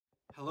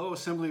Hello,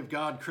 Assembly of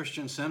God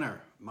Christian Center.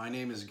 My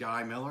name is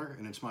Guy Miller,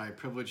 and it's my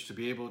privilege to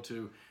be able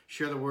to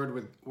share the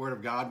Word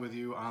of God with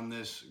you on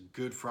this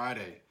Good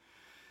Friday.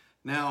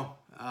 Now,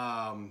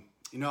 I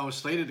was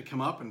slated to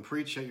come up and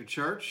preach at your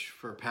church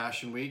for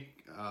Passion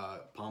Week,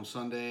 Palm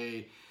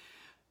Sunday,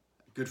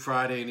 Good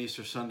Friday, and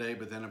Easter Sunday,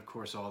 but then, of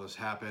course, all this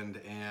happened,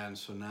 and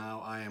so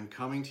now I am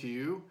coming to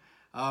you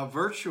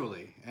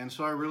virtually. And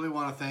so I really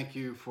want to thank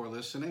you for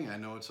listening. I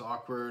know it's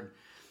awkward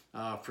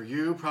for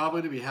you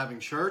probably to be having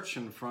church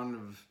in front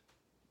of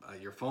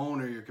your phone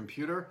or your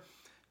computer.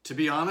 To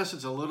be honest,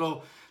 it's a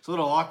little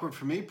awkward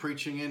for me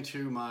preaching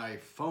into my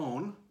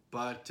phone,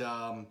 but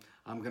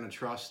I'm going to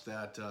trust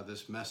that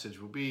this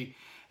message will be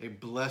a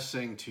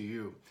blessing to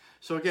you.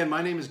 So again,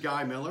 my name is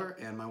Guy Miller,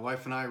 and my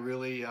wife and I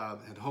really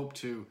had hoped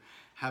to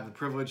have the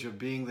privilege of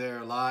being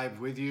there live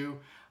with you.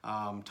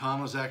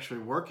 Tom is actually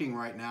working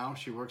right now.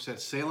 She works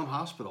at Salem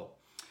Hospital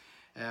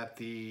at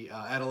the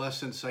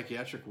adolescent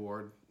psychiatric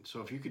ward. So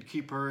if you could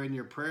keep her in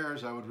your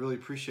prayers, I would really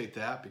appreciate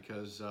that,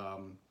 because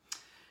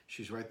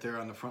she's right there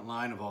on the front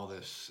line of all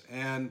this.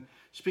 And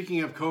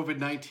speaking of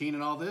COVID-19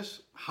 and all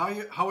this, how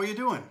are you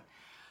doing?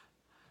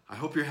 I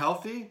hope you're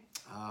healthy.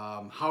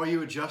 How are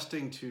you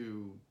adjusting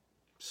to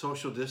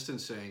social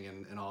distancing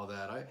and all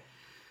that?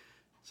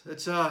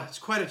 It's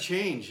quite a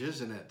change,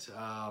 isn't it?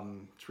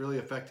 It's really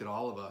affected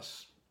all of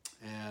us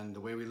and the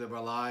way we live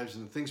our lives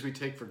and the things we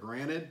take for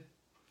granted.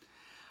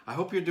 I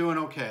hope you're doing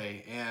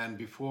okay, and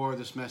before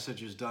this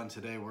message is done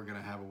today, we're going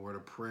to have a word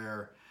of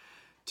prayer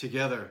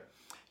together.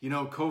 You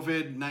know,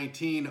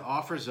 COVID-19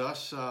 offers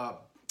us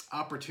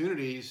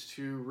opportunities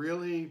to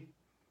really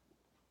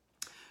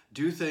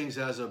do things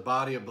as a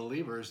body of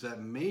believers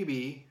that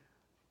maybe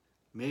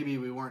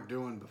we weren't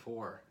doing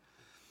before,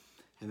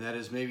 and that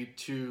is maybe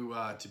to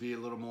be a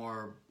little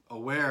more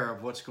aware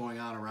of what's going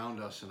on around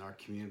us in our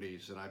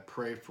communities. And I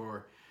pray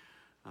for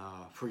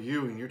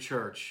you and your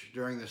church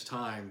during this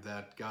time,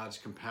 that God's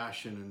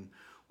compassion and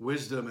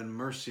wisdom and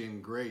mercy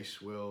and grace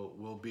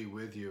will be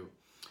with you.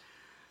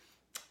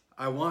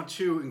 I want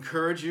to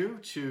encourage you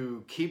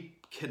to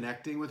keep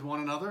connecting with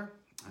one another.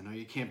 I know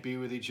you can't be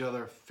with each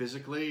other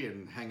physically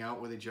and hang out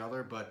with each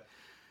other, but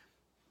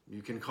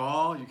you can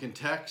call, you can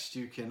text,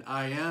 you can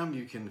IM,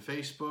 you can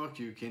Facebook,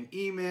 you can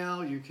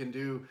email, you can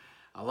do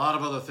a lot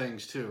of other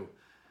things too.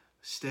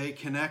 Stay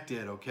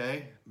connected,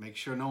 okay? Make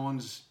sure no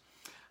one's...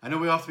 I know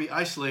we have to be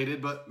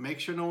isolated, but make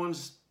sure no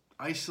one's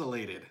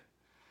isolated.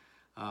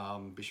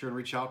 Be sure to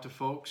reach out to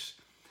folks.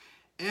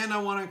 And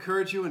I want to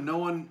encourage you, and no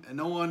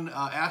one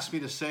asked me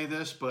to say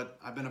this, but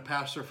I've been a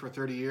pastor for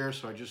 30 years,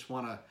 so I just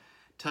want to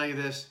tell you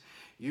this.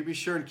 You be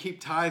sure and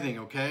keep tithing,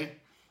 okay?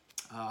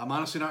 I'm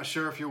honestly not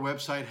sure if your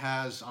website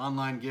has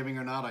online giving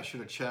or not. I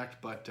should have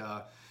checked, but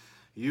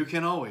you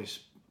can always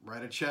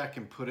write a check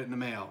and put it in the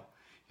mail.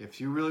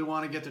 If you really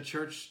want to get the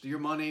church your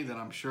money, then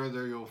I'm sure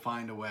that you'll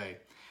find a way.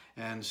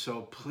 And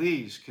so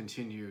please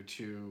continue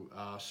to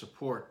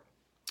support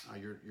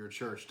your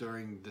church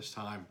during this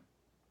time.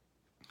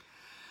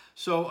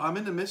 So I'm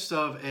in the midst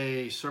of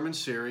a sermon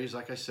series,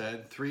 like I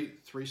said,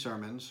 three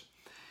sermons.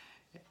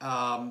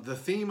 The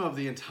theme of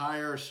the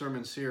entire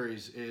sermon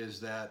series is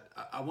that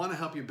I want to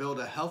help you build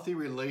a healthy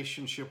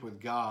relationship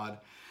with God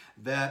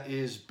that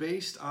is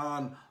based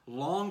on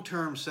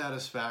long-term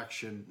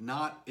satisfaction,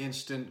 not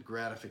instant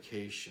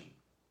gratification.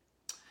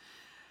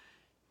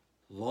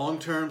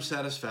 Long-term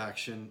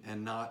sathesatisfaction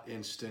and not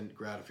instant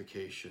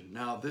gratification.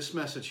 Now, this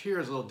message here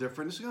is a little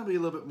different. This is going to be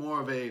a little bit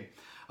more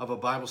of a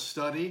Bible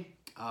study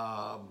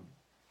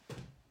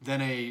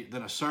than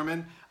a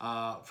sermon.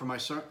 For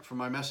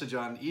my message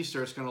on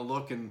Easter, it's going to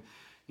look and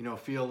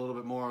feel a little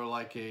bit more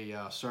like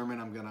a sermon.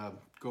 I'm going to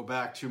go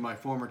back to my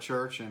former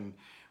church and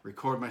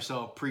record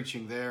myself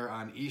preaching there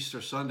on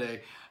Easter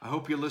Sunday. I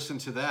hope you listen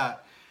to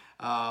that.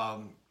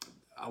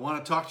 I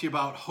want to talk to you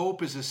about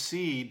hope as a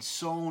seed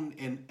sown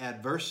in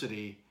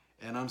adversity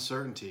and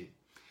uncertainty.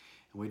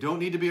 And we don't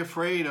need to be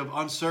afraid of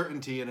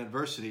uncertainty and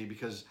adversity,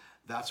 because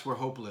that's where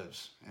hope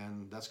lives.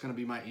 And that's going to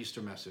be my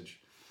Easter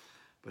message.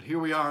 But here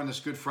we are on this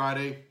Good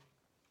Friday.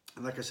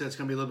 And like I said, it's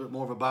going to be a little bit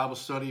more of a Bible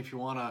study. If you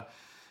want to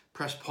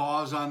press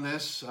pause on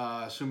this,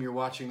 assume you're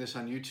watching this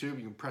on YouTube,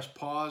 you can press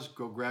pause,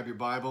 go grab your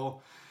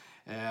Bible,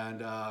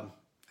 and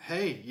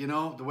hey,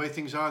 the way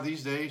things are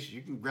these days,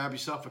 you can grab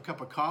yourself a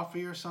cup of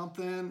coffee or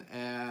something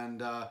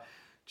and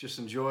just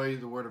enjoy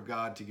the Word of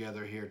God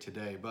together here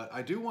today. But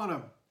I do want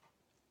to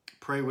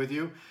pray with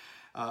you.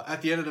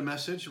 At the end of the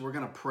message, we're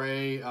going to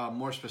pray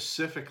more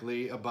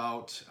specifically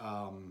about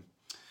a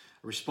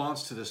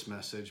response to this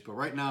message. But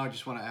right now, I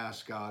just want to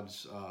ask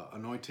God's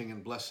anointing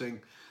and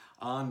blessing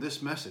on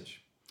this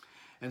message.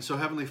 And so,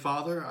 Heavenly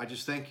Father, I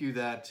just thank you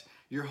that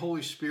your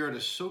Holy Spirit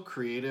is so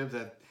creative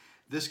that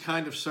this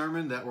kind of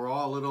sermon that we're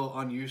all a little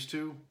unused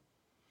to,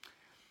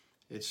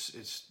 it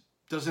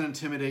doesn't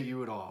intimidate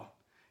you at all.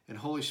 And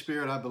Holy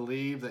Spirit, I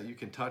believe that you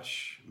can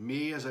touch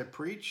me as I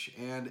preach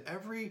and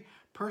every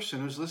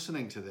person who's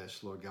listening to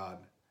this, Lord God.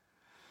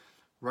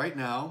 Right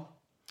now,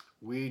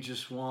 we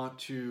just want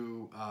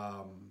to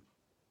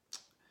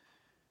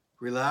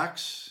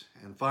relax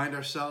and find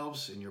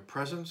ourselves in your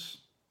presence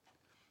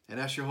and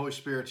ask your Holy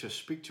Spirit to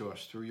speak to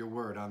us through your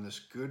word on this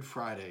Good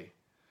Friday,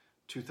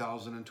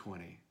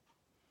 2020.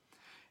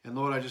 And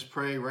Lord, I just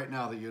pray right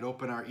now that you'd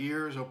open our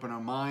ears, open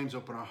our minds,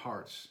 open our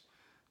hearts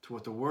to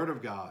what the Word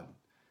of God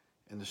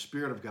and the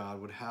Spirit of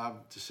God would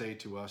have to say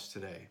to us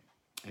today.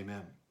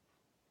 Amen.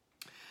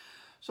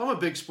 So I'm a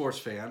big sports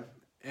fan,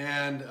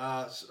 and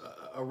a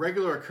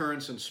regular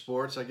occurrence in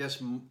sports, I guess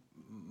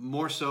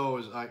more so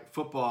is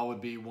football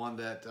would be one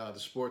that the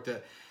sport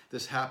that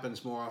this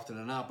happens more often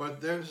than not.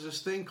 But there's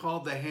this thing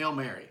called the Hail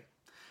Mary,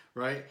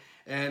 right?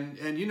 And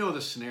you know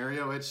the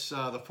scenario. It's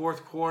the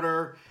fourth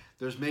quarter.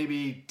 There's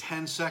maybe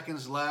 10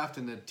 seconds left,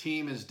 and the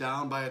team is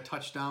down by a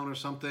touchdown or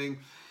something.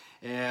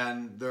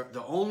 And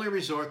the only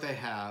resort they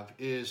have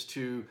is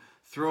to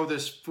throw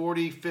this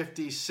 40,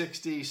 50,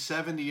 60,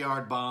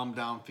 70-yard bomb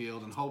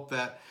downfield and hope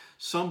that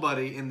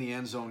somebody in the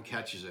end zone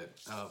catches it.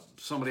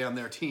 Somebody on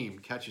their team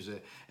catches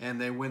it, and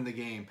they win the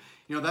game.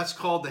 You know, that's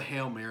called the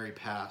Hail Mary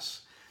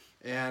pass.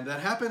 And that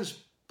happens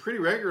pretty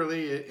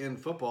regularly in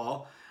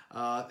football.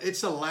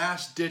 It's a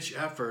last-ditch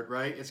effort,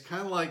 right? It's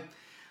kind of like,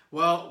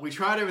 well, we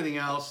tried everything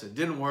else, it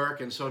didn't work,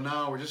 and so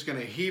now we're just going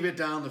to heave it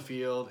down the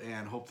field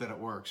and hope that it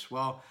works.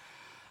 Well,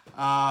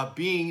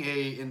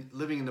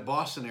 living in the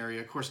Boston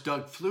area, of course,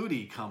 Doug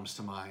Flutie comes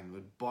to mind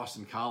with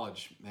Boston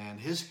College and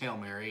his Hail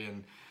Mary,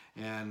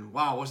 and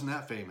wow, wasn't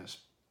that famous?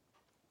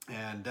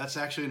 And that's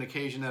actually an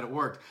occasion that it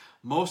worked.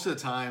 Most of the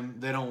time,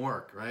 they don't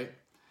work, right?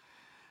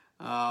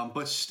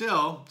 But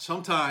still,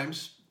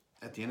 sometimes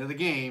at the end of the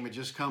game, it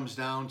just comes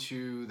down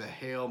to the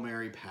Hail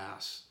Mary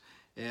pass.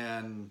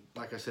 And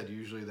like I said,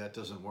 usually that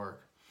doesn't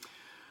work.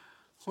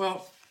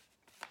 Well,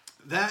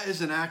 that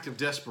is an act of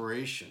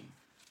desperation.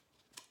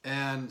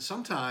 And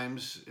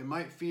sometimes it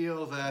might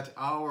feel that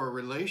our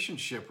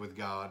relationship with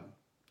God,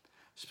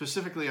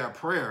 specifically our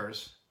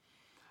prayers,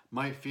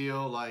 might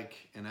feel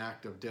like an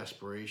act of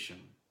desperation.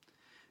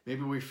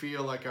 Maybe we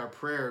feel like our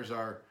prayers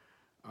are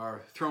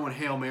throwing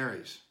Hail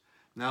Marys.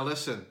 Now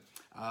listen,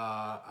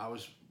 I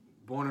was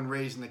born and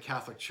raised in the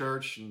Catholic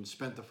Church and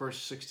spent the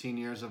first 16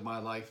 years of my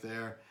life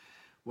there.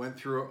 Went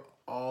through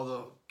all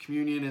the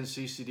communion and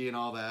CCD and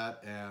all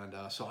that. And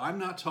so I'm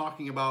not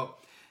talking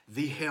about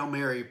the Hail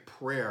Mary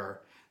prayer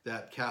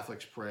that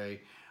Catholics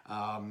pray.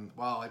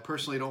 While I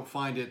personally don't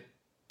find it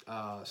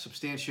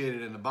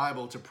substantiated in the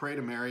Bible to pray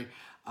to Mary,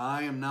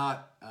 I am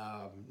not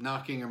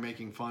knocking or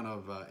making fun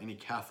of any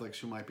Catholics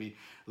who might be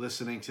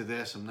listening to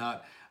this. I'm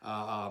not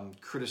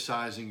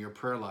criticizing your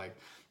prayer life.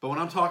 But when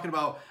I'm talking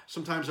about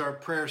sometimes our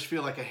prayers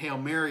feel like a Hail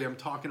Mary, I'm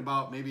talking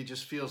about maybe it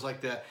just feels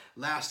like that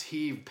last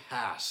heave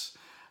pass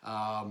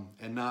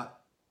and not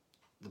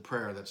the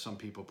prayer that some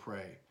people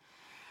pray.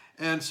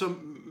 And so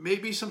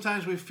maybe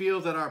sometimes we feel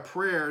that our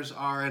prayers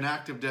are an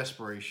act of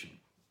desperation.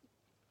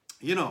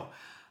 You know,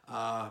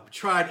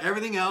 tried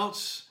everything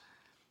else.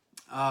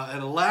 At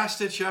a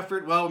last-ditch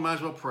effort, well, we might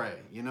as well pray.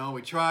 You know,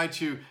 we tried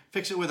to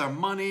fix it with our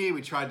money.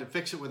 We tried to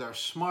fix it with our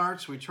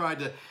smarts. We tried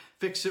to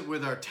fix it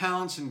with our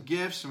talents and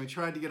gifts. And we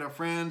tried to get our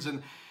friends.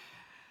 And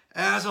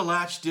as a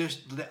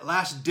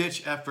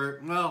last-ditch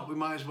effort, well, we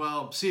might as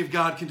well see if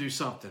God can do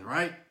something,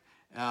 right?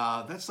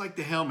 That's like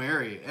the Hail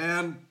Mary.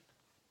 And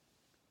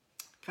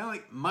kind of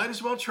like, might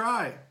as well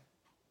try.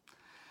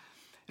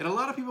 And a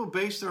lot of people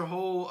base their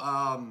whole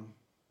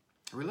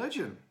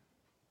religion,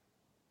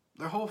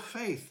 their whole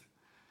faith,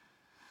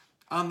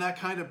 on that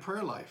kind of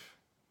prayer life.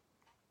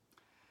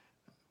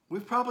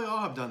 We've probably all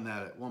have done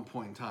that at one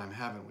point in time,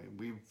 haven't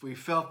we? We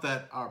felt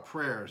that our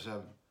prayers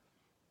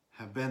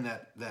have been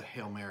that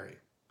Hail Mary,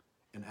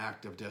 an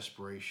act of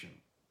desperation.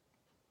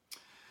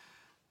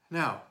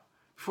 Now,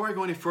 before I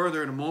go any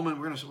further, in a moment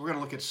we're going to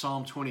look at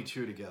Psalm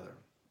 22 together.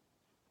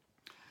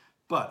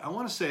 But I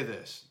want to say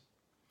this.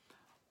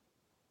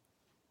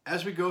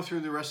 As we go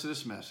through the rest of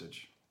this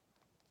message,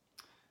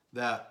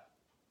 that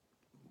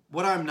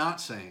what I'm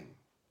not saying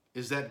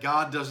is that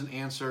God doesn't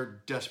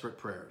answer desperate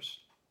prayers.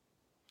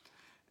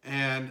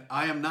 And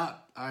I'm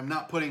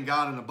not putting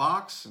God in a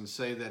box and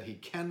say that he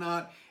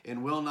cannot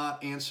and will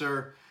not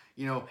answer,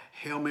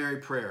 Hail Mary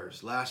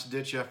prayers,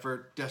 last-ditch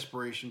effort,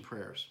 desperation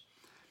prayers.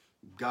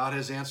 God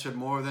has answered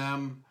more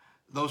of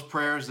those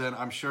prayers than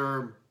I'm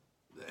sure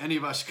any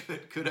of us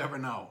could ever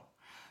know.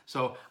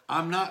 So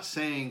I'm not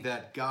saying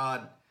that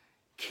God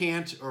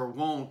can't or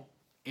won't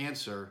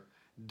answer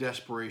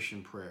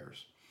desperation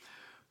prayers.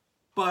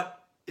 But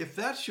if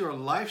that's your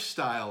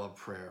lifestyle of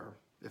prayer,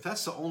 if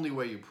that's the only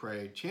way you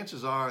pray,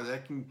 chances are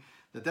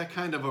that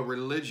kind of a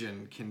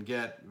religion can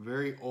get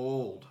very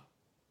old,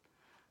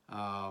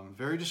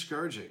 very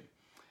discouraging,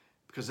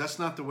 because that's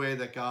not the way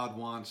that God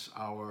wants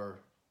our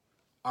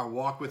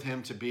walk with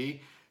him to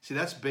be. See,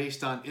 that's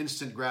based on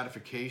instant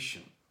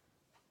gratification.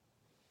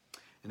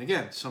 And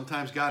again,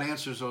 sometimes God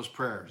answers those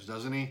prayers,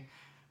 doesn't he?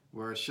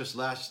 Where it's just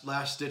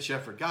last-ditch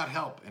effort. God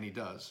help, and he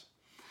does.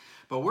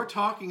 But we're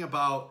talking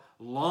about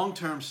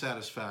long-term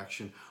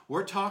satisfaction.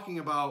 We're talking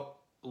about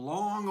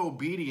long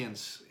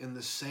obedience in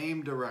the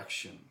same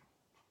direction.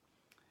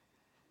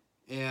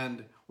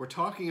 And we're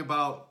talking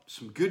about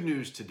some good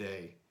news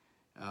today.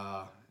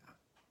 I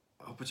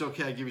hope it's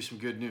okay I give you some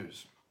good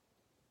news.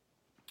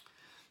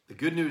 The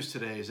good news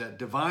today is that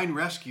divine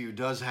rescue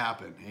does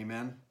happen.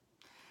 Amen.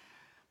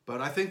 But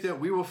I think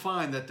that we will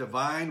find that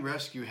divine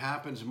rescue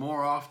happens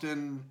more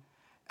often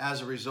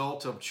as a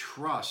result of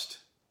trust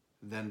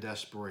than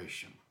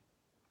desperation.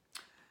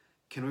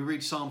 Can we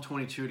read Psalm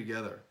 22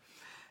 together?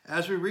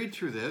 As we read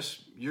through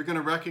this, you're going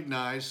to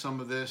recognize some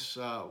of this,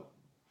 or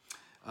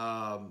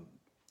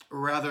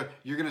rather,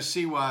 you're going to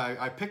see why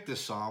I picked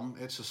this psalm.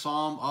 It's a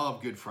psalm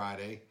of Good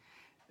Friday,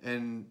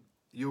 and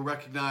you'll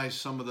recognize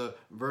some of the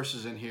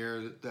verses in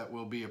here that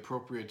will be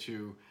appropriate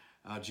to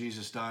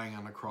Jesus dying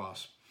on the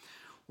cross.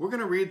 We're going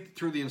to read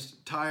through the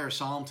entire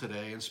psalm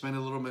today and spend a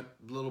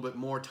little bit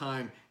more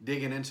time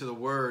digging into the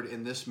word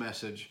in this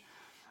message,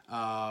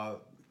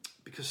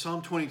 because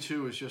Psalm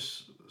 22 is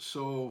just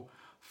so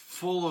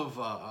full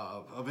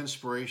of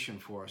inspiration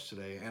for us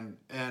today,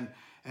 and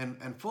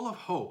full of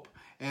hope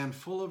and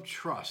full of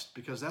trust,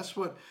 because that's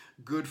what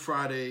Good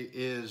Friday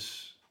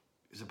is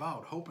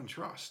about: hope and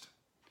trust.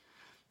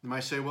 You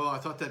might say, well, I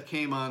thought that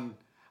came on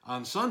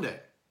Sunday,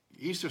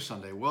 Easter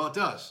Sunday. Well, it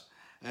does.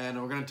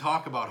 And we're going to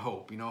talk about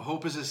hope. You know,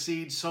 hope is a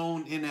seed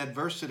sown in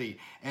adversity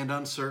and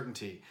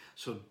uncertainty.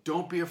 So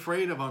don't be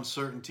afraid of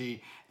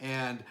uncertainty,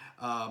 and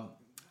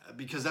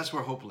because that's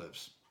where hope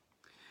lives.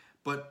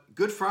 But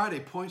Good Friday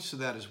points to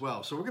that as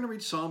well. So we're going to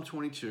read Psalm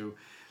 22,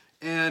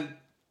 and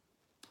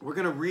we're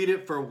going to read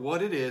it for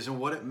what it is and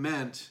what it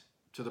meant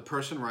to the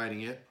person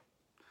writing it.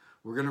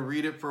 We're going to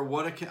read it for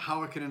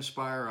how it can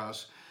inspire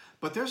us.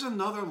 But there's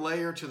another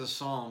layer to the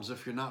Psalms,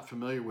 if you're not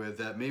familiar with,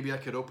 that maybe I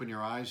could open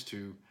your eyes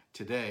to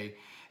today,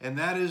 and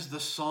that is the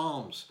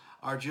Psalms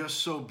are just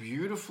so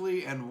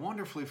beautifully and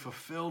wonderfully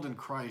fulfilled in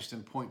Christ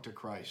and point to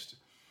Christ.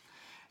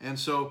 And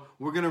so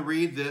we're going to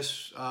read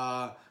this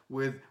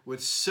with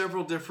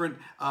several different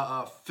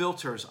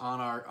filters on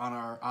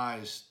our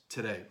eyes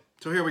today.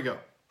 So here we go.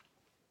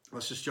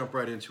 Let's just jump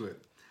right into it.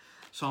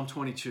 Psalm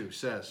 22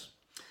 says,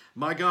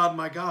 my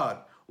God,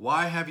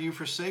 why have you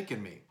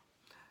forsaken me?"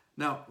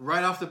 Now,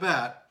 right off the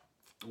bat,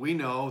 we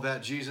know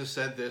that Jesus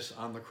said this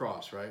on the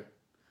cross, right?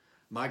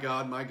 My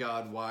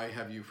God, why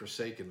have you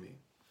forsaken me?"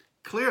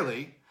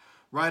 Clearly,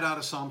 right out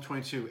of Psalm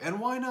 22. And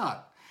why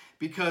not?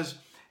 Because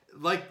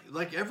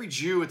like every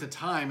Jew at the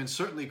time, and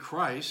certainly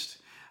Christ,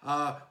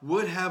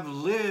 would have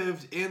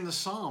lived in the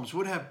Psalms,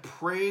 would have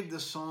prayed the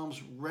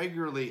Psalms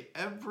regularly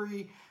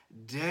every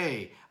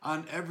day,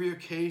 on every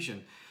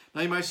occasion.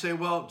 Now you might say,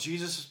 well,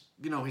 Jesus,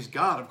 he's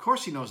God. Of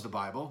course he knows the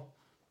Bible.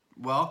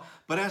 Well,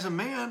 but as a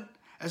man,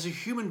 as a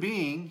human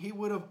being, he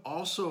would have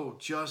also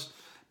just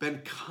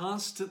been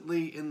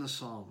constantly in the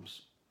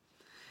Psalms.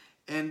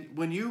 And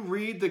when you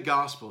read the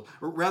Gospel,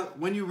 or rather,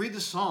 when you read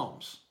the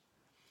Psalms,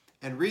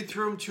 and read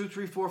through them 2,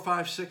 3, 4,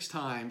 5, 6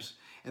 times,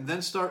 and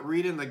then start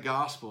reading the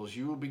Gospels,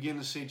 you will begin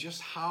to see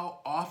just how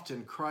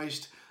often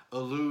Christ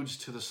alludes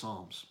to the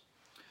Psalms.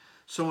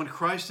 So when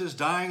Christ is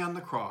dying on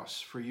the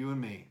cross for you and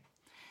me,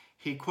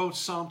 he quotes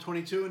Psalm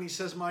 22 and he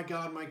says, my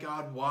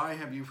God, why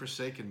have you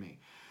forsaken me?"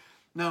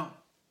 Now,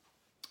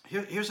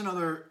 here's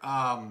another,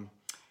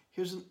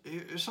 here's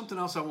something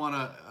else I want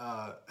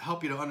to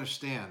help you to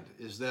understand,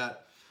 is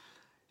that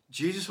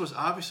Jesus was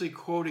obviously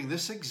quoting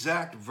this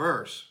exact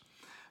verse,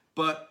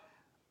 but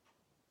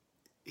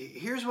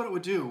here's what it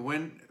would do.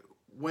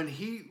 When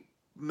he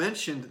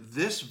mentioned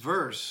this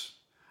verse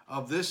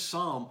of this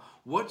psalm,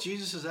 what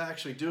Jesus is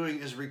actually doing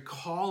is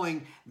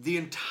recalling the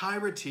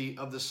entirety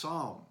of the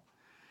psalm.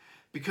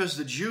 Because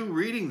the Jew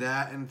reading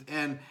that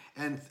and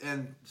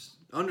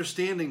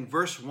understanding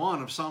verse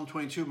 1 of Psalm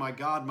 22, my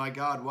God,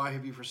 why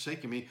have you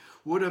forsaken me?"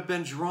 would have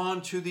been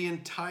drawn to the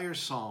entire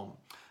psalm.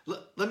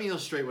 Let me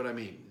illustrate what I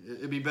mean.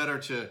 It'd be better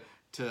to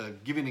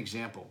give you an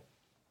example.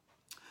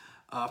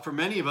 For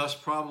many of us,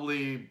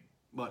 probably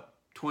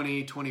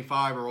 20,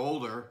 25 or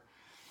older,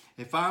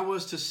 if I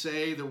was to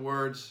say the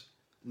words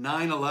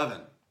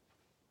 9/11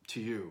 to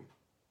you,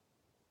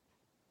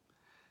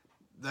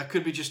 that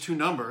could be just two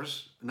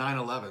numbers,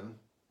 9/11,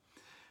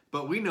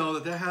 but we know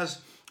that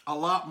has a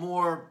lot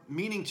more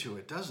meaning to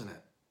it, doesn't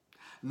it?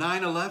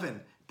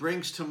 9/11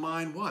 brings to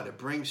mind what? It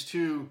brings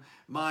to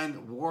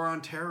mind war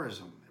on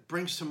terrorism. It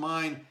brings to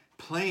mind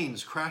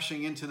planes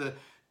crashing into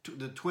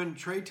the Twin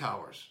Trade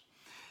Towers.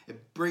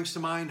 It brings to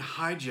mind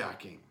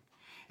hijacking.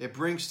 It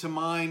brings to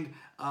mind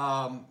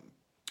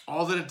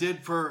all that it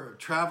did for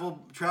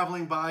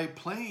traveling by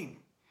plane.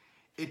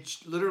 It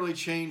literally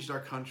changed our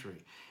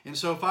country. And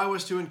so if I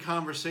was to, in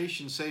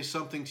conversation, say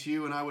something to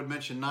you and I would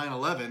mention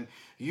 9/11,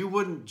 you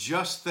wouldn't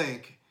just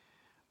think,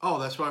 oh,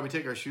 that's why we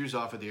take our shoes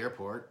off at the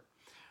airport.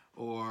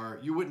 Or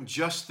you wouldn't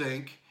just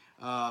think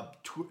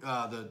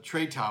the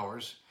trade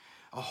towers.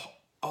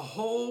 A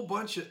whole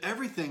bunch of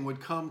everything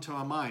would come to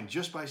my mind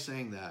just by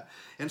saying that.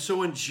 And so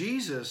when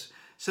Jesus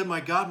said,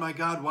 my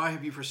God, why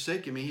have you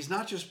forsaken me?" he's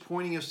not just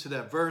pointing us to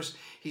that verse,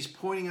 he's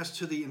pointing us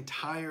to the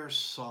entire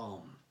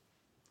psalm.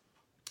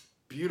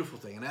 Beautiful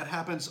thing. And that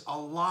happens a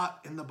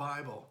lot in the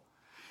Bible.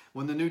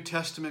 When the New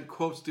Testament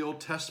quotes the Old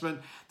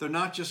Testament, they're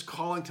not just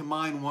calling to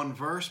mind one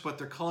verse, but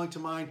they're calling to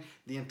mind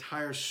the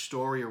entire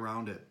story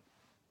around it.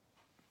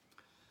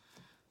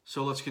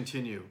 So let's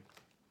continue.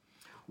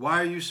 "Why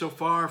are you so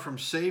far from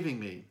saving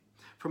me?"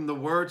 from the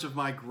words of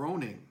my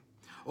groaning.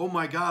 O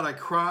my God, I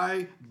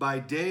cry by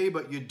day,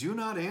 but you do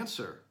not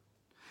answer.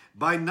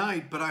 By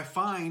night, but I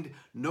find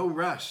no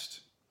rest.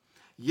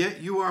 Yet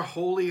you are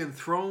wholly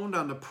enthroned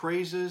on the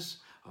praises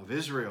of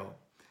Israel.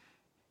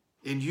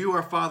 In you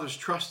our fathers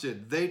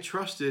trusted. They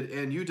trusted,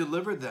 and you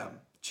delivered them.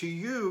 To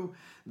you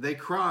they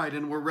cried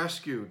and were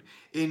rescued.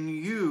 In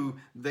you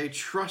they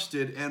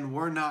trusted and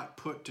were not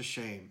put to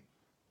shame.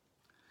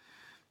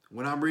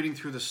 When I'm reading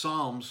through the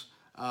Psalms,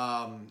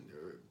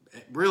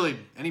 really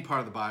any part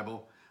of the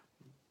Bible,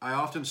 I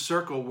often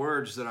circle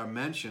words that are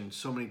mentioned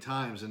so many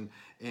times,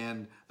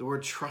 and the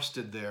word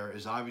trusted there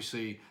is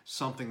obviously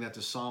something that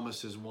the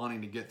psalmist is wanting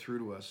to get through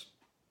to us.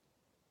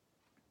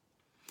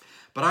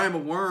 But I am a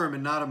worm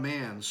and not a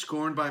man,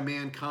 scorned by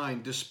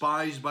mankind,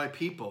 despised by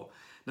people.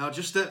 Now,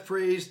 just that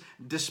phrase,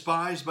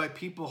 despised by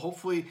people,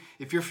 hopefully,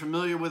 if you're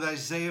familiar with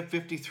Isaiah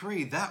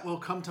 53, that will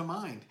come to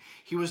mind.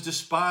 He was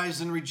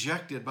despised and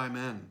rejected by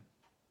men.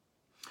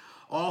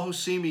 All who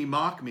see me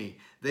mock me.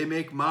 They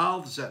make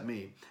mouths at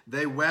me.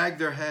 They wag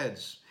their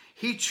heads.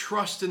 He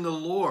trusts in the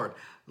Lord.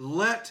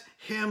 Let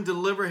him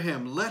deliver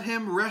him. Let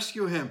him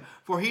rescue him,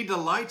 for he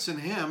delights in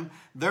him.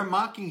 They're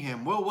mocking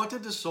him. Well, what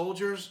did the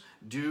soldiers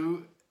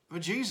do for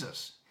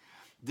Jesus?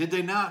 Did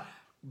they not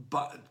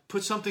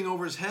put something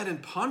over his head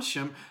and punch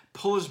him,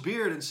 pull his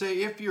beard and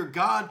say, if you're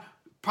God,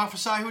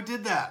 prophesy who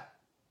did that?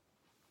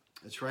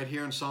 It's right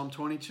here in Psalm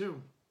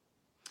 22.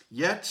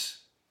 Yet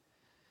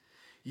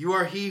you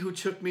are he who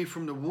took me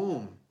from the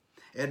womb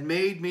and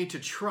made me to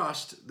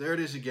trust, there it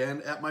is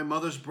again, at my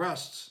mother's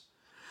breasts.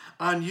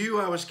 On you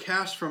I was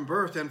cast from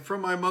birth, and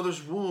from my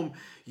mother's womb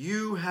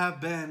you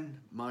have been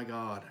my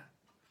God.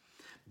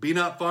 Be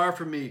not far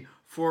from me,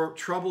 for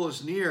trouble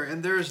is near,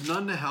 and there is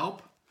none to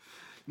help.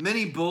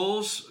 Many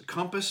bulls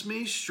compass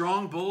me,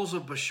 strong bulls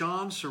of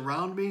Bashan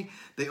surround me.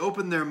 They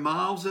open their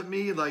mouths at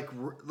me like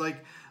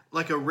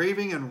a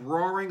raving and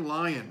roaring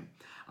lion.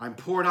 I'm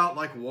poured out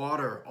like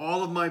water.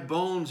 All of my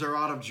bones are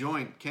out of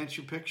joint. Can't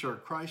you picture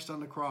Christ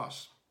on the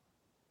cross?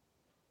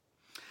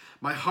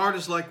 My heart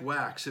is like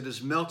wax. It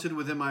is melted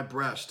within my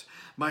breast.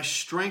 My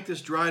strength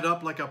is dried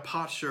up like a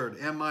potsherd,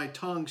 and my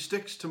tongue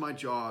sticks to my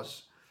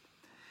jaws.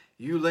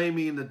 You lay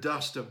me in the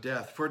dust of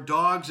death, for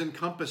dogs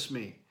encompass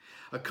me.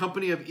 A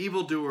company of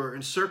evildoers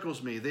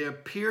encircles me. They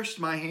have pierced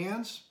my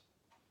hands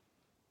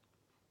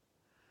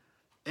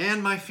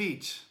and my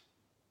feet.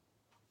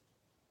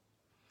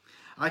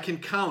 I can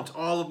count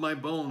all of my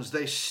bones.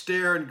 They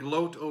stare and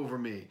gloat over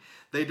me.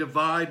 They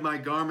divide my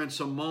garments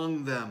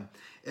among them,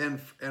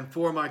 and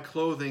for my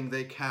clothing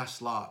they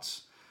cast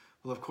lots.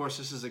 Well, of course,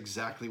 this is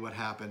exactly what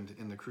happened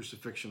in the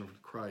crucifixion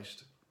of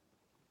Christ.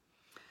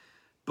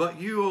 But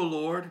you, O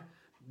Lord,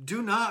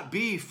 do not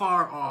be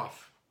far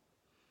off.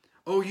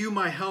 O you,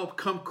 my help,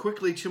 come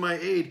quickly to my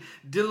aid.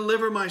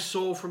 Deliver my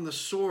soul from the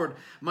sword,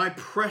 my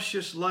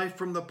precious life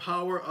from the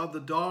power of the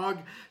dog.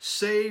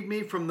 Save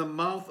me from the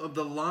mouth of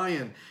the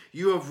lion.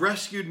 You have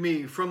rescued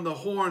me from the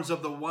horns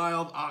of the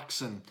wild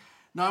oxen.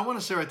 Now, I want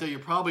to say right there, you're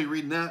probably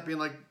reading that, being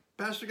like,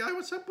 Pastor Guy,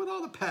 what's up with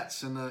all the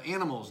pets and the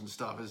animals and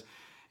stuff?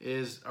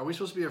 Are we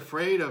supposed to be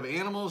afraid of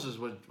animals?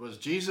 Was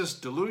Jesus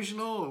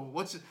delusional?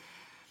 What's it?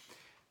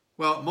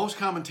 Well, most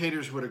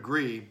commentators would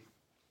agree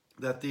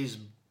that these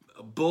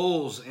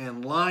bulls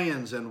and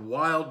lions and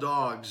wild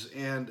dogs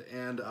and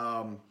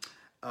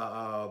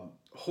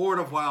horde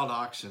of wild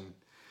oxen,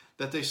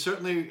 that they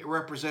certainly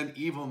represent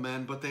evil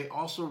men, but they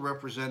also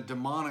represent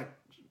demonic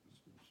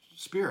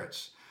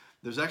spirits.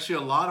 There's actually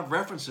a lot of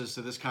references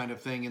to this kind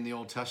of thing in the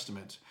Old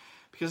Testament.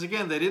 Because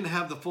again, they didn't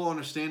have the full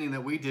understanding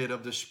that we did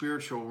of the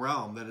spiritual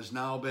realm that has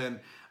now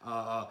been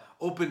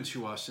open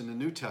to us in the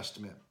New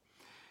Testament.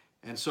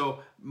 And so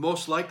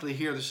most likely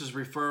here, this is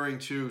referring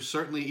to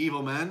certainly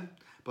evil men,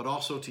 but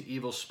also to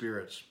evil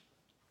spirits.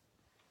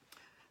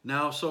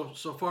 Now, so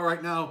far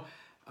right now,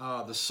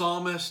 the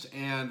psalmist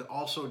and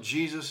also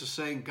Jesus is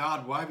saying,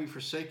 God, why have you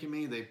forsaken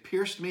me? They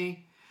pierced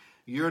me.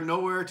 You're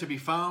nowhere to be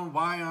found.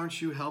 Why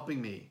aren't you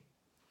helping me?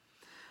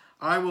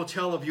 I will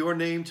tell of your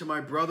name to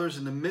my brothers.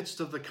 In the midst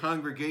of the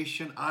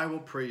congregation, I will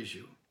praise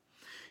you.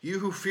 You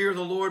who fear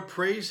the Lord,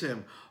 praise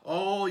him.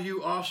 All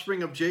you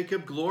offspring of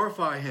Jacob,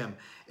 glorify him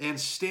and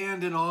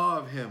stand in awe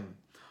of him.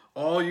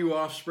 All you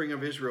offspring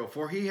of Israel,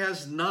 for he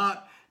has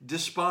not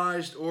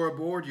despised or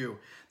abhorred you,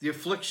 the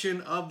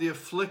affliction of the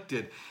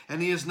afflicted,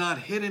 and he has not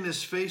hidden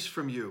his face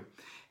from you.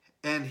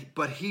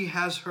 But he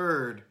has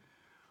heard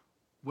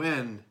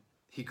when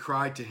he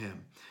cried to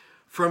him.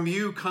 From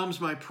you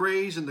comes my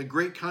praise in the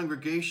great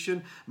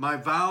congregation. My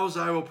vows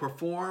I will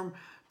perform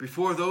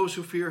before those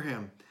who fear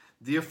him.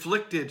 The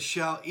afflicted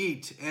shall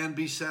eat and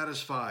be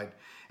satisfied,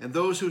 and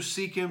those who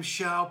seek him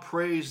shall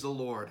praise the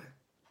Lord.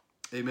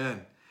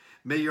 Amen.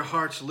 May your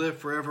hearts live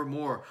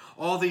forevermore.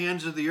 All the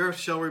ends of the earth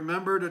shall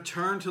remember to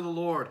turn to the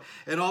Lord,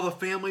 and all the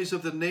families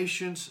of the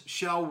nations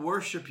shall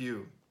worship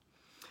you.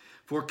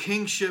 For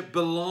kingship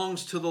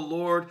belongs to the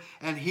Lord,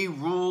 and he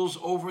rules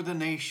over the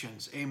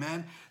nations.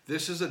 Amen.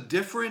 This is a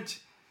different,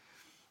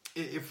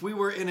 if we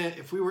were in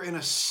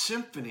a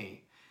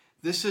symphony,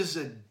 this is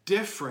a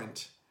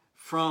different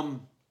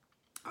from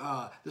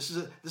this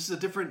is a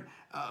different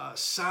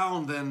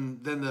sound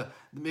than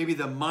maybe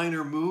the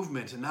minor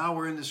movement, and now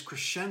we're in this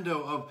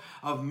crescendo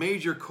of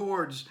major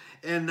chords,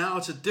 and now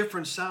it's a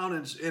different sound,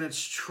 and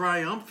it's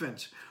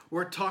triumphant,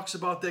 where it talks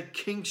about that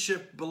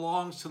kingship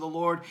belongs to the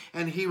Lord,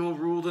 and He will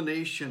rule the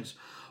nations.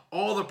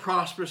 All the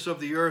prosperous of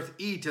the earth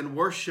eat and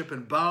worship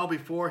and bow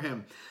before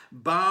Him.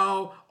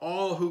 Bow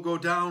all who go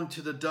down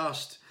to the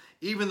dust,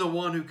 even the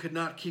one who could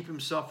not keep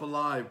himself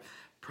alive.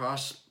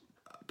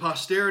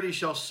 Posterity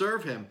shall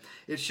serve Him.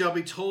 It shall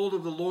be told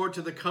of the Lord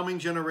to the coming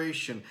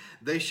generation.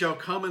 They shall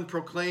come and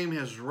proclaim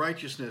His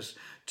righteousness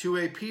to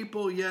a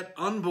people yet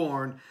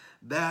unborn,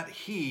 that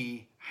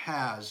He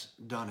has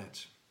done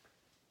it.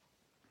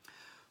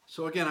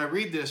 So again, I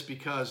read this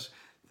because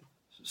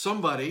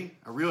somebody,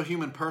 a real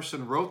human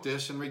person, wrote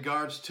this in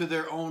regards to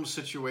their own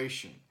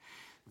situation.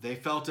 They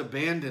felt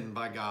abandoned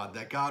by God,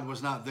 that God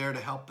was not there to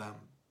help them.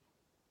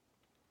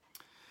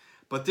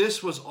 But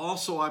this was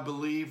also, I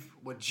believe,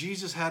 what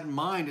Jesus had in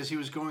mind as He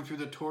was going through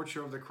the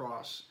torture of the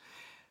cross.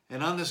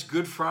 And on this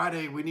Good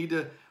Friday, we need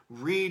to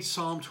read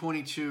Psalm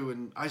 22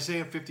 and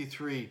Isaiah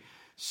 53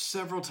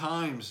 several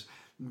times.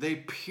 They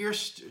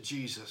pierced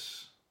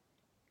Jesus.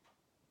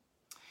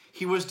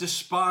 He was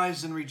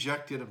despised and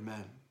rejected of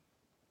men.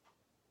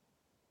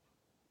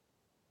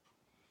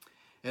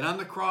 And on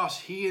the cross,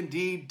 He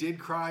indeed did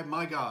cry,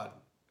 my God,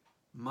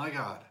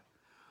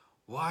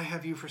 why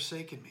have you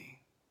forsaken me?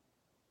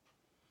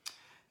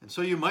 And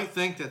so you might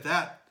think that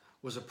that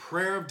was a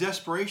prayer of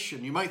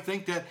desperation. You might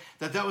think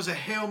that was a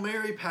Hail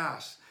Mary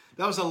pass.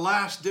 That was a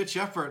last-ditch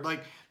effort.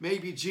 Like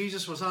maybe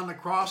Jesus was on the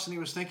cross and He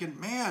was thinking,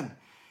 man,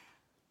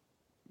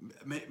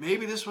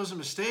 maybe this was a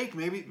mistake.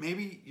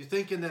 Maybe you're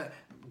thinking that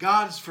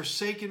God has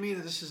forsaken me,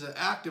 that this is an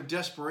act of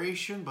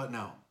desperation. But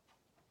no.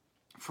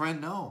 Friend,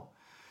 no.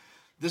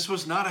 This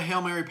was not a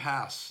Hail Mary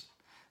pass.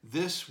 He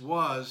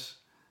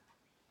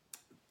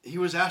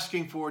was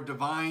asking for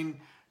divine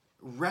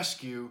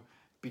rescue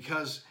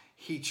because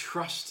he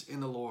trusts in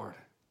the Lord.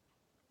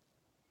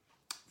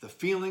 The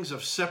feelings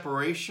of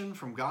separation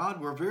from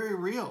God were very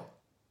real.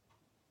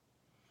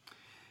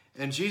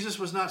 And Jesus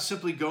was not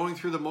simply going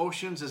through the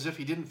motions as if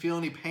He didn't feel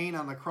any pain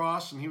on the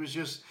cross and He was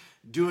just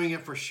doing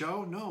it for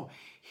show. No,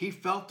 He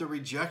felt the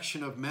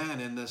rejection of men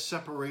and the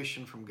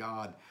separation from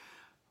God.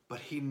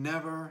 But He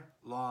never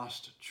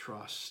lost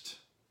trust.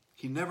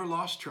 He never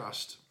lost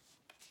trust.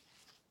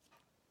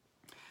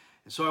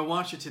 And so I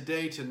want you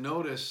today to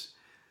notice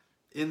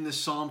in this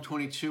Psalm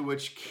 22,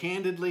 which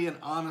candidly and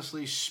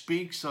honestly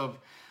speaks of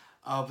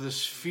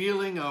this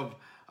feeling of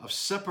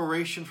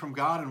separation from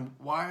God. And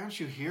why aren't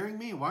you hearing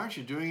me? Why aren't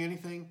you doing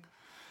anything?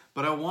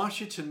 But I want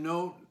you to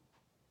note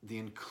the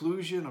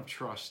inclusion of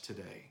trust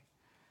today.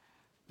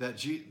 That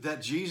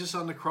Jesus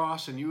on the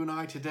cross and you and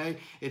I today,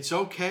 it's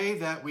okay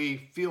that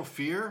we feel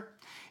fear.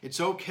 It's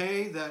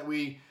okay that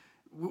we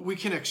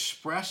can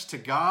express to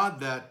God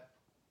that,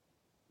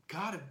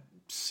 God, it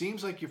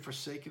seems like you've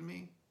forsaken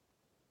me.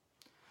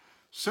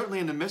 Certainly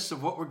in the midst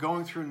of what we're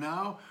going through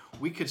now,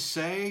 we could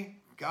say,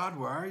 God,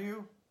 where are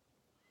you?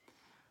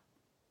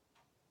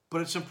 But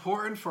it's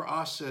important for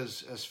us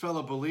as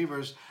fellow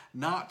believers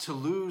not to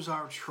lose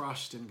our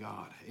trust in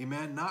God.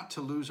 Amen? Not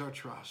to lose our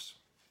trust.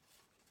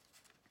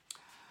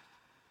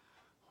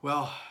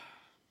 Well,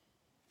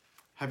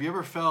 have you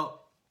ever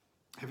felt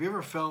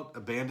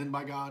abandoned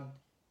by God?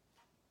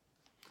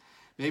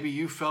 Maybe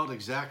you felt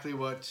exactly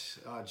what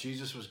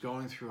Jesus was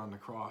going through on the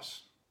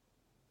cross.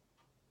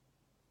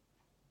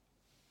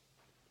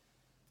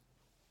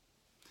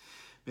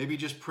 Maybe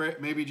just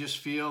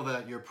feel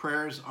that your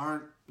prayers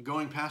aren't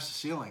going past the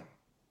ceiling.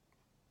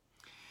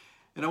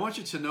 And I want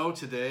you to know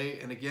today,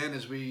 and again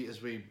as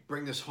we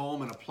bring this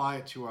home and apply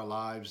it to our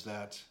lives,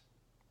 that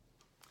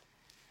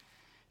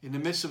in the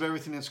midst of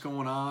everything that's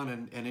going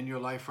on and in your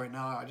life right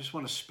now, I just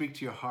want to speak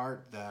to your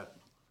heart that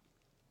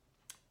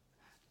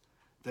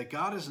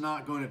God is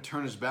not going to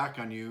turn His back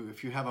on you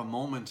if you have a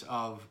moment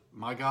of,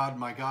 my God,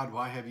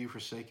 why have you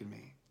forsaken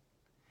me?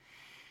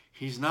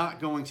 He's not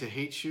going to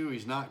hate you.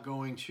 He's not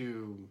going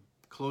to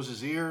close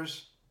His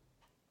ears.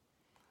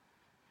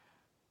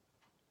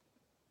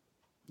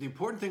 The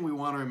important thing we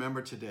want to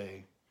remember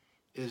today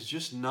is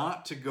just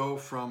not to go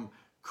from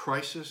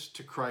crisis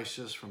to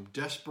crisis, from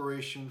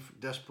desperation,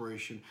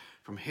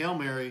 from Hail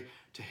Mary,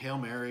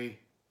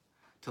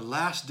 to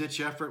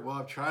last-ditch effort. Well,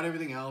 I've tried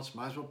everything else.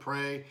 Might as well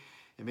pray.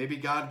 And maybe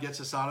God gets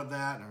us out of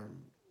that, or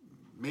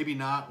maybe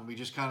not, when we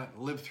just kind of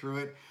live through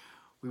it.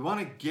 We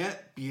want to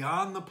get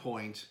beyond the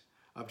point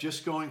of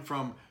just going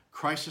from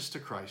crisis to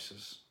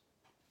crisis,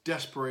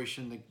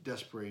 desperation to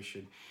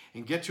desperation,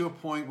 and get to a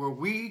point where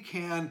we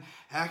can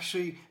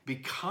actually be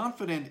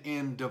confident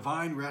in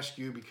divine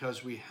rescue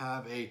because we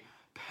have a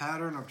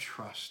pattern of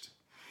trust.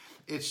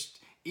 It's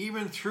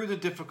even through the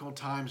difficult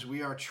times,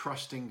 we are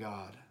trusting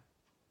God.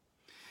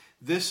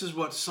 This is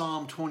what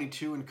Psalm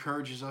 22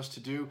 encourages us to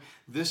do.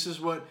 This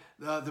is what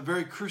the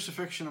very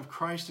crucifixion of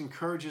Christ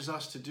encourages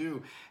us to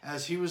do.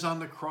 As He was on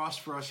the cross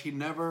for us, He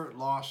never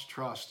lost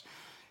trust.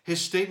 His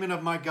statement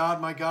of, my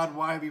God,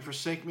 why have you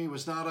forsaken me,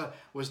 was not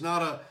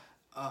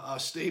a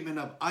statement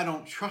of, I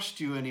don't trust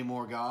you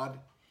anymore, God.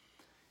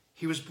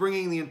 He was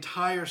bringing the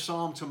entire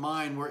psalm to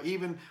mind, where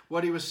even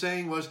what he was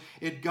saying was,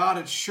 God,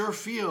 it sure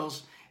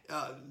feels,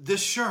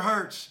 this sure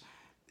hurts,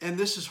 and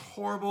this is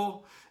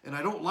horrible, and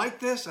I don't like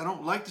this. I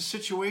don't like the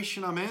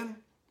situation I'm in.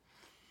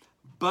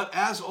 But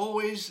as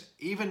always,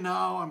 even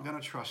now, I'm going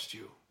to trust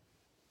you.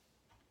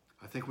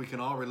 I think we can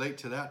all relate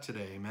to that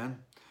today, amen?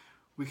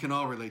 We can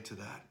all relate to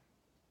that.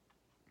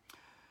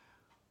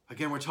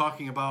 Again, we're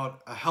talking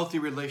about a healthy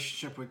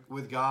relationship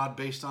with God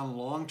based on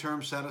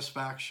long-term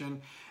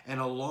satisfaction and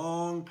a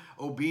long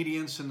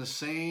obedience in the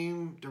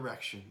same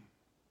direction.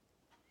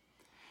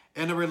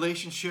 And a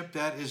relationship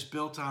that is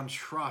built on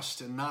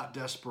trust and not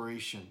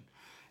desperation.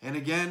 And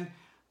again,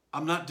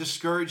 I'm not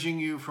discouraging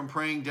you from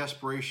praying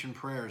desperation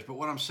prayers, but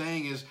what I'm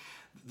saying is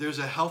there's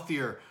a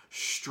healthier,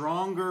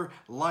 stronger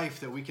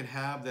life that we can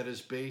have that is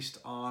based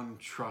on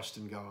trust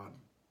in God.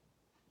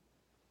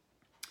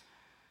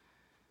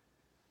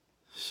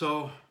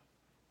 So,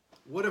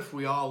 what if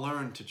we all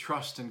learned to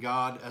trust in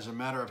God as a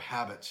matter of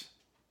habit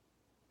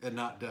and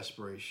not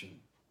desperation?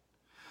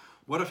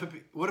 What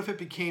if it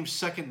became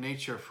second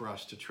nature for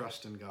us to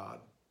trust in God?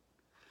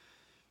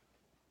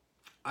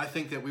 I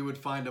think that we would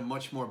find a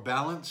much more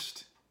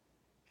balanced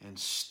and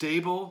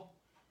stable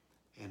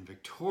and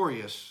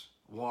victorious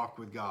walk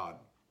with God.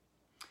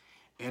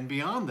 And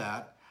beyond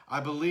that, I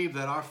believe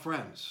that our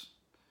friends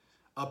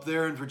up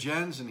there in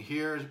Virgins and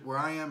here where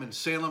I am in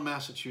Salem,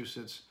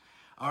 Massachusetts,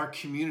 our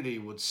community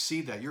would see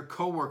that. Your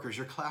coworkers,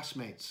 your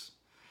classmates,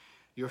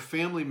 your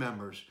family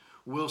members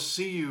will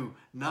see you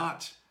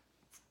not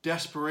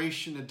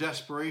desperation to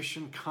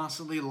desperation,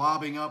 constantly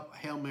lobbing up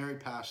Hail Mary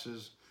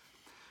passes,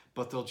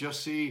 but they'll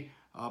just see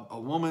a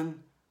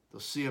woman, they'll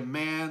see a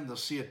man, they'll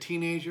see a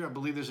teenager. I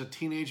believe there's a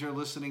teenager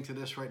listening to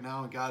this right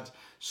now, and God's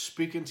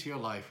speaking to your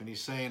life, and he's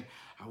saying,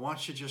 I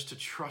want you just to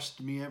trust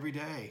me every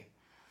day.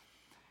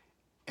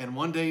 And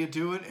one day you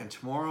do it, and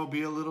tomorrow will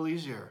be a little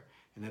easier.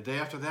 And the day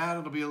after that,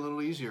 it'll be a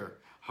little easier.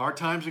 Hard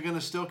times are going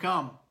to still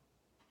come.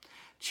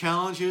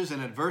 Challenges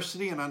and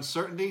adversity and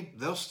uncertainty,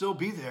 they'll still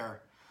be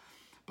there.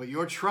 But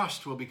your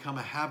trust will become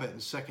a habit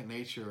and second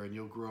nature, and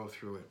you'll grow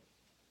through it.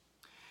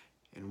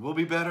 And we'll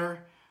be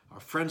better. Our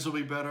friends will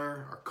be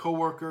better. Our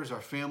coworkers,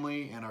 our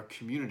family, and our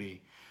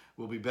community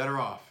will be better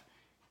off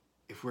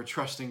if we're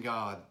trusting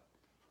God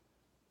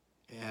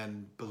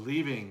and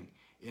believing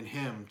in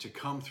him to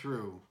come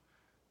through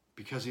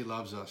because he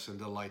loves us and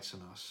delights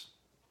in us.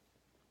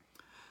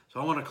 So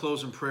I want to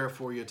close in prayer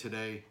for you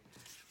today.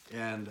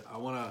 And I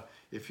want to,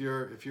 if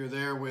you're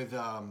there with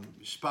your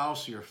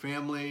spouse or your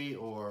family,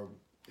 or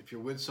if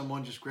you're with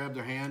someone, just grab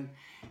their hand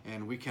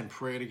and we can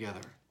pray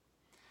together.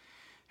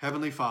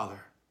 Heavenly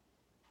Father,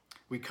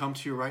 we come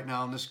to you right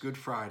now on this Good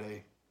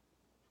Friday.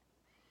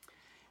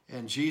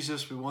 And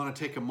Jesus, we want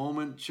to take a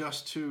moment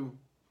just to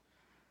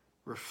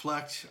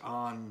reflect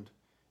on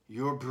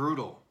your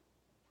brutal,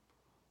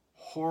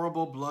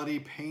 horrible, bloody,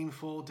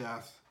 painful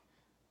death,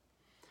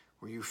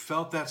 where you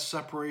felt that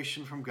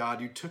separation from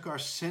God. You took our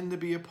sin to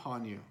be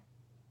upon you.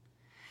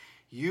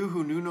 You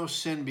who knew no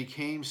sin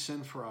became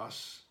sin for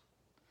us,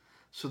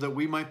 so that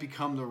we might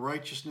become the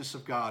righteousness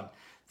of God,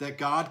 that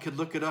God could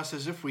look at us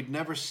as if we'd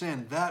never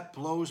sinned. That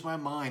blows my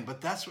mind,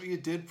 but that's what you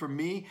did for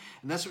me,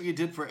 and that's what you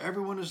did for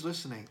everyone who's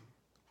listening.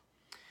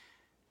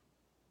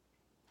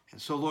 And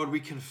so, Lord, we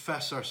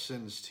confess our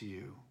sins to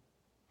you.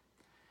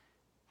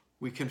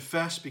 We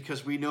confess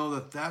because we know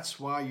that that's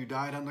why you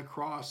died on the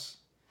cross.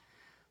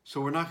 So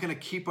we're not going to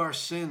keep our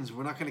sins.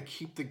 We're not going to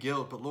keep the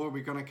guilt. But Lord,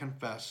 we're going to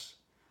confess.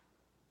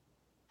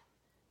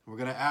 We're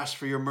going to ask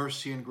for your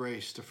mercy and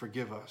grace to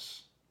forgive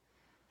us.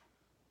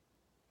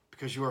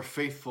 Because you are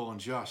faithful and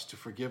just to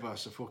forgive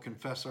us if we'll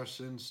confess our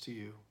sins to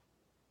you.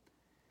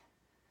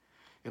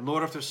 And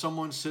Lord, if there's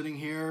someone sitting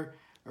here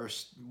or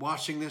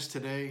watching this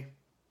today,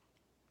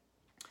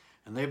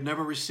 and they've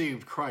never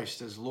received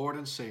Christ as Lord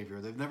and Savior,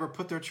 they've never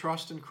put their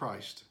trust in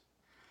Christ,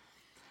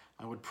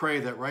 I would pray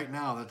that right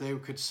now that they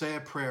could say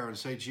a prayer and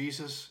say,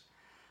 Jesus,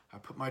 I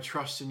put my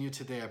trust in you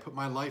today. I put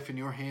my life in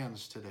your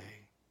hands today.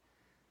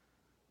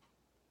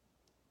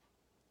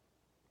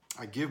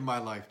 I give my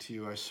life to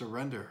you. I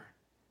surrender.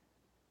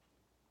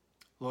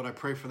 Lord, I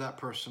pray for that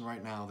person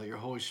right now, that your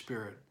Holy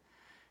Spirit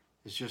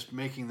is just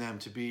making them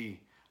to be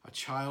a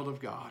child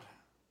of God.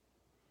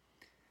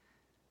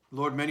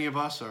 Lord, many of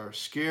us are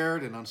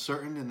scared and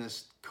uncertain in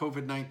this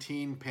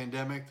COVID-19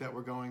 pandemic that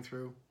we're going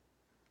through.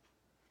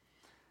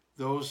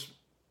 Those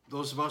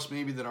of us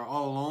maybe that are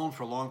all alone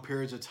for long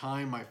periods of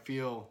time might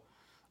feel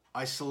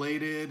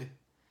isolated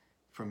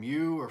from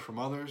you or from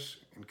others.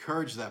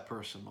 Encourage that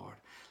person, Lord.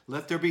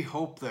 Let there be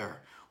hope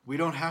there. We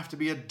don't have to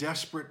be a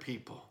desperate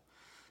people,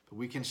 but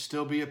we can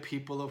still be a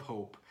people of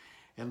hope.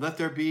 And let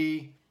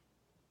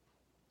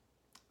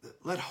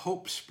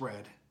hope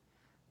spread.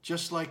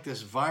 Just like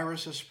this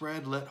virus has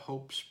spread, let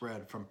hope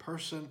spread from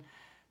person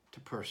to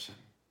person.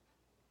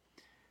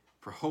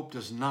 For hope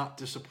does not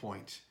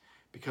disappoint,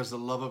 because the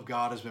love of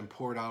God has been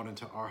poured out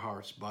into our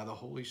hearts by the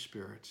Holy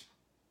Spirit.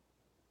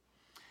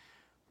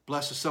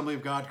 Bless Assembly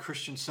of God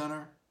Christian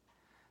Center.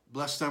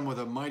 Bless them with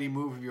a mighty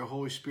move of your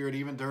Holy Spirit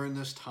even during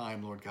this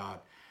time, Lord God.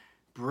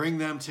 Bring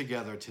them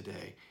together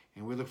today,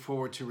 and we look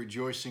forward to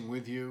rejoicing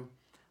with you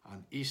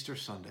on Easter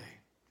Sunday.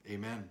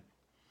 Amen.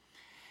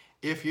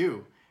 If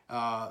you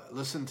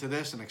listened to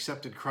this and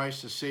accepted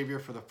Christ as Savior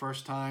for the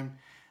first time,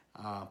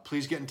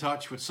 please get in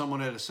touch with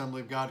someone at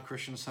Assembly of God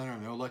Christian Center,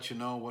 and they'll let you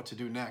know what to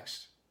do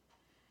next.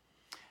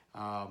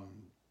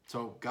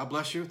 So God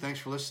bless you. Thanks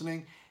for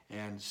listening,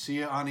 and see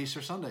you on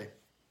Easter Sunday.